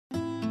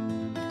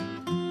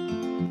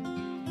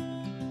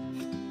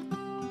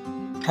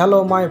Hello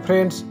my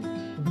friends,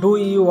 do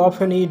you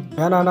often eat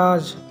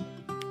bananas?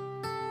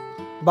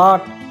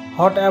 But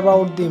what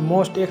about the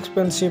most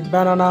expensive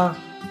banana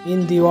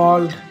in the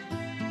world?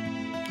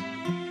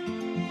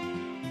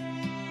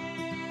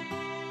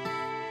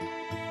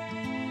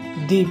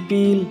 The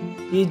peel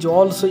is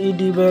also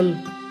edible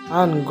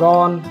and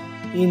grown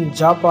in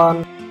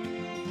Japan.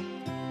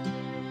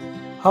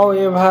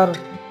 However,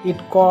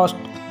 it costs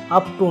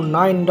up to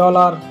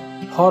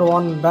 $9 for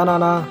one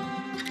banana.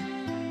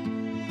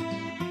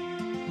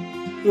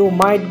 You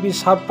might be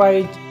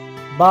surprised,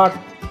 but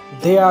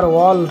they are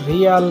all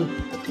real.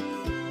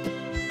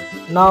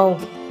 Now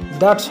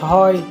that's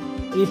why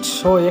it's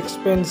so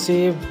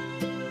expensive.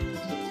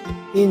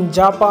 In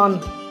Japan,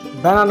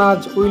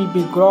 bananas will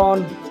be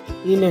grown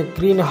in a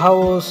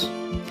greenhouse.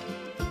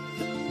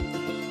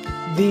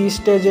 The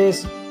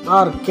stages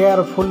are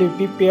carefully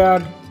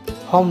prepared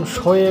from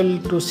soil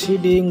to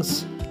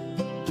seedings.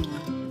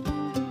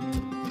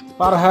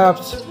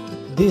 Perhaps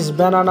these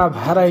banana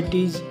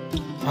varieties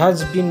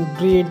has been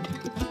bred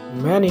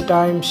many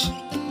times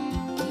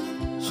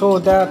so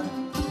that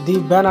the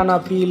banana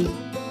peel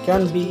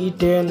can be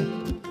eaten.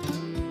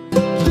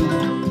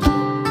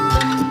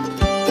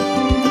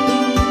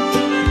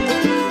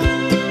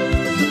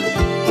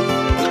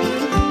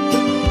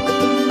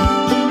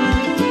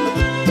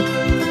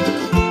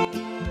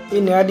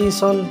 In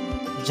addition,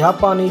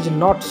 Japan is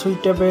not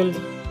suitable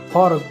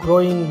for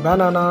growing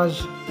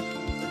bananas,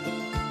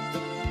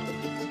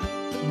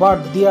 but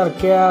their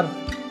care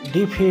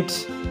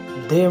defeats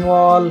them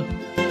all.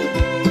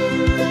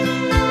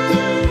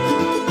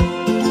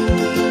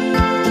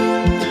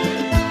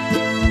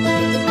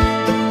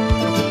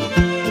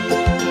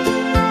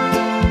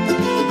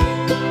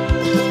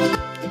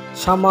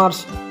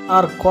 Summers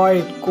are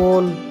quite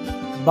cold,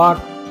 but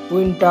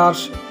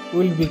winters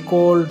will be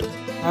cold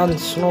and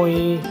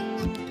snowy.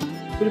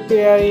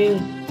 Preparing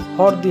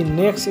for the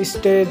next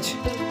stage.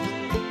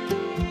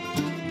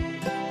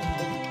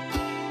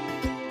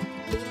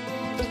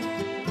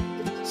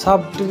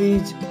 Some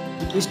trees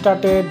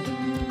started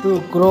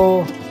to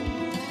grow.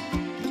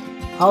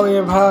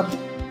 However,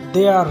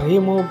 they are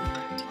removed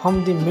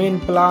from the main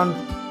plant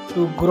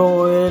to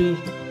grow well.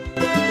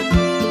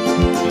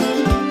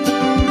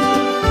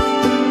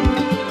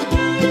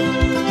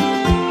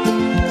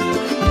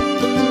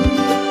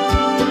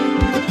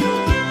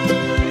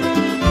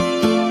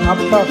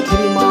 After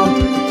 3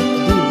 months,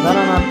 the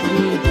banana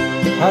tree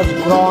has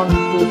grown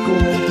to 2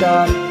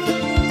 meters.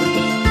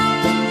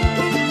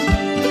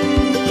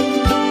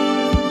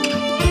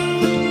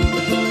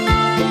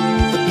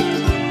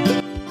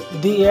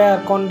 The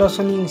air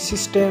conditioning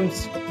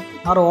systems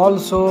are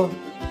also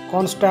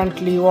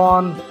constantly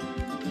on.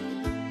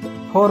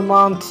 4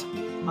 months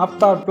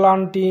after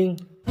planting,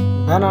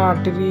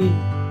 banana tree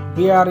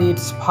bear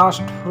its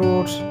first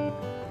fruits.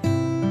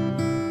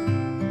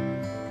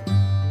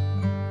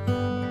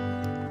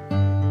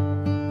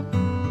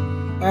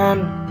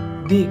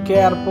 And the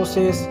care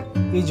process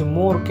is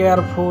more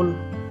careful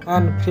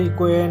and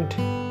frequent.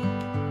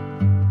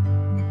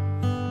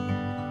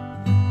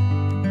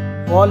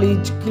 All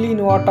is clean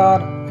water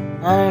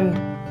and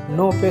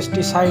no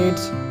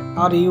pesticides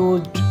are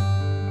used.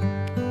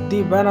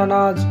 The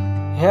bananas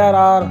here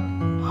are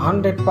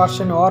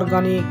 100%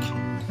 organic.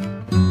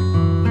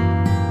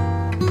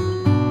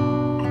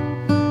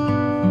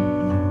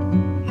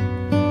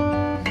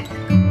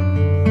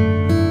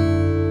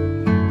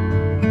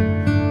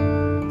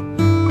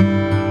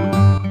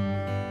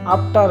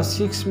 After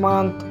 6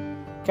 months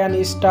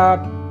can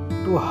start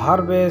to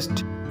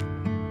harvest,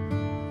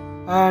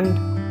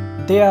 and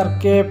they are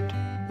kept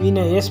in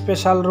a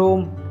special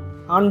room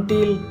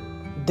until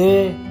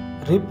they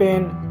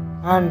ripen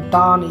and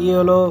turn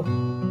yellow.